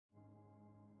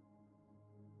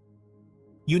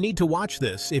You need to watch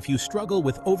this if you struggle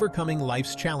with overcoming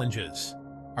life's challenges.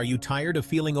 Are you tired of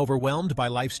feeling overwhelmed by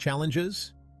life's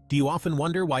challenges? Do you often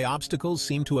wonder why obstacles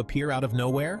seem to appear out of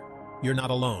nowhere? You're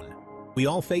not alone. We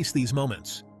all face these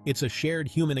moments. It's a shared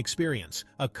human experience,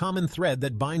 a common thread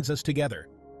that binds us together.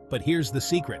 But here's the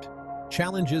secret.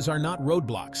 Challenges are not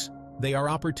roadblocks. They are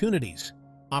opportunities.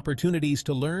 Opportunities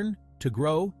to learn, to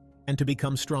grow, and to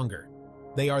become stronger.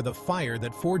 They are the fire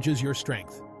that forges your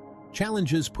strength.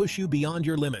 Challenges push you beyond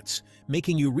your limits,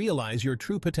 making you realize your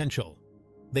true potential.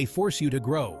 They force you to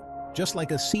grow, just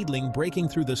like a seedling breaking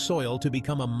through the soil to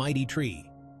become a mighty tree.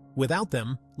 Without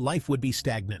them, life would be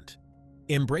stagnant.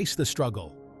 Embrace the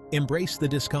struggle. Embrace the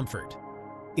discomfort.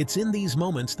 It's in these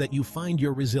moments that you find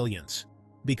your resilience.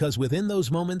 Because within those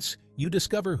moments, you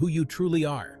discover who you truly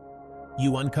are.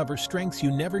 You uncover strengths you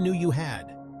never knew you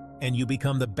had, and you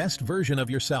become the best version of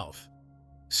yourself.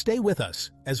 Stay with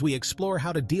us as we explore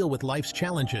how to deal with life's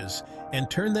challenges and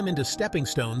turn them into stepping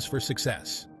stones for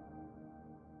success.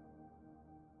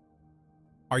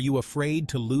 Are you afraid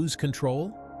to lose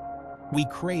control? We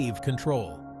crave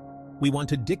control. We want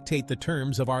to dictate the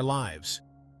terms of our lives.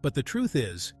 But the truth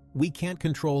is, we can't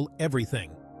control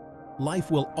everything.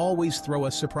 Life will always throw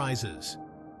us surprises,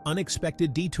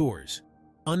 unexpected detours,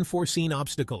 unforeseen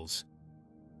obstacles.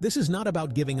 This is not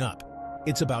about giving up.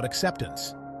 It's about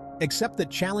acceptance. Accept that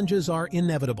challenges are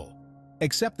inevitable.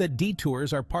 Accept that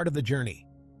detours are part of the journey.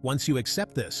 Once you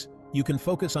accept this, you can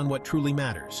focus on what truly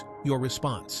matters, your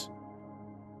response.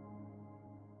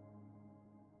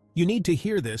 You need to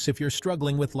hear this if you're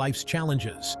struggling with life's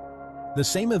challenges. The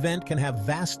same event can have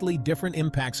vastly different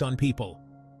impacts on people.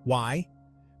 Why?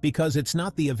 Because it's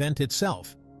not the event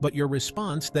itself, but your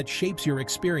response that shapes your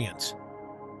experience.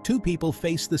 Two people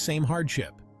face the same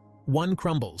hardship. One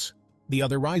crumbles, the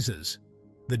other rises.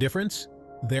 The difference?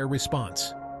 Their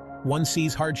response. One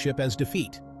sees hardship as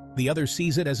defeat, the other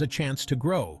sees it as a chance to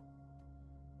grow.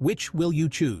 Which will you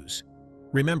choose?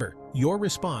 Remember, your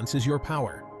response is your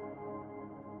power.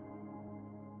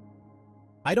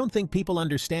 I don't think people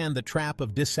understand the trap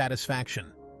of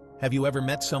dissatisfaction. Have you ever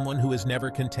met someone who is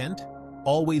never content?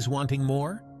 Always wanting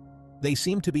more? They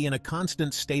seem to be in a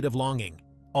constant state of longing,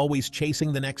 always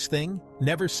chasing the next thing,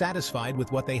 never satisfied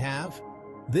with what they have.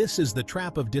 This is the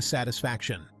trap of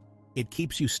dissatisfaction. It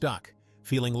keeps you stuck,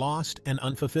 feeling lost and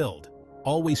unfulfilled,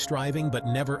 always striving but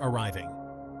never arriving.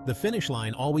 The finish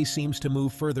line always seems to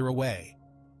move further away.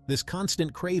 This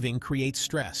constant craving creates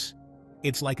stress.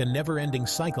 It's like a never-ending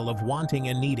cycle of wanting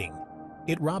and needing.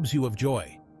 It robs you of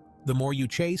joy. The more you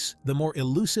chase, the more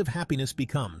elusive happiness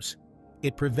becomes.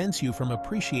 It prevents you from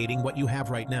appreciating what you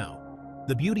have right now.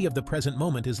 The beauty of the present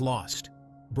moment is lost.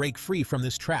 Break free from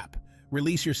this trap.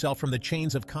 Release yourself from the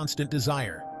chains of constant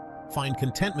desire. Find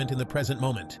contentment in the present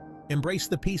moment. Embrace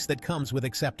the peace that comes with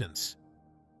acceptance.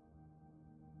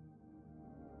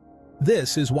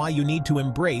 This is why you need to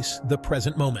embrace the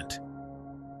present moment.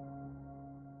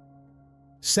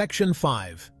 Section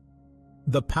 5.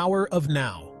 The power of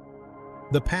now.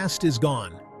 The past is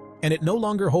gone, and it no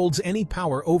longer holds any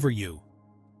power over you.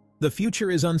 The future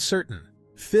is uncertain,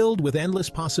 filled with endless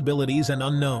possibilities and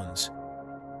unknowns.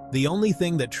 The only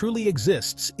thing that truly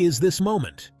exists is this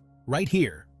moment, right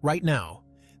here, right now.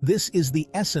 This is the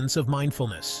essence of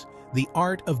mindfulness, the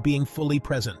art of being fully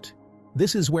present.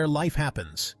 This is where life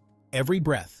happens. Every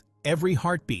breath, every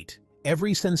heartbeat,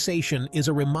 every sensation is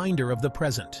a reminder of the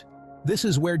present. This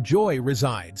is where joy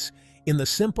resides, in the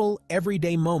simple,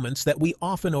 everyday moments that we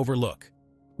often overlook.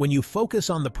 When you focus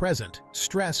on the present,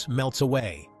 stress melts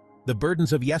away. The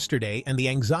burdens of yesterday and the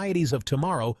anxieties of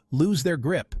tomorrow lose their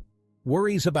grip.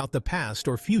 Worries about the past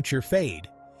or future fade.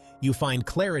 You find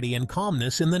clarity and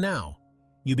calmness in the now.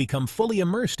 You become fully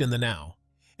immersed in the now.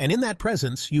 And in that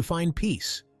presence, you find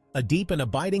peace, a deep and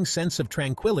abiding sense of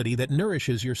tranquility that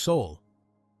nourishes your soul.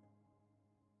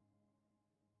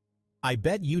 I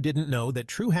bet you didn't know that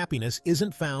true happiness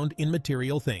isn't found in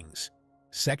material things.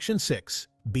 Section 6.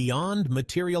 Beyond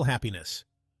material happiness.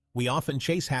 We often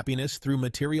chase happiness through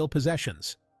material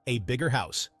possessions, a bigger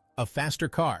house, a faster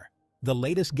car, the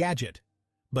latest gadget.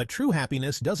 But true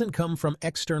happiness doesn't come from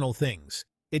external things.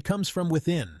 It comes from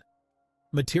within.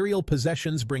 Material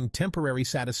possessions bring temporary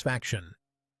satisfaction.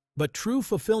 But true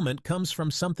fulfillment comes from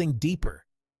something deeper.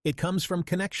 It comes from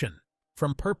connection,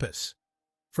 from purpose,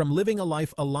 from living a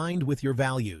life aligned with your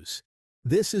values.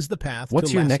 This is the path to lasting happiness.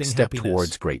 What's your next step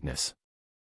towards greatness?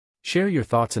 Share your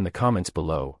thoughts in the comments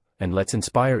below, and let's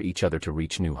inspire each other to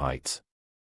reach new heights.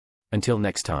 Until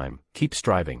next time, keep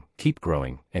striving, keep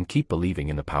growing, and keep believing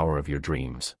in the power of your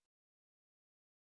dreams.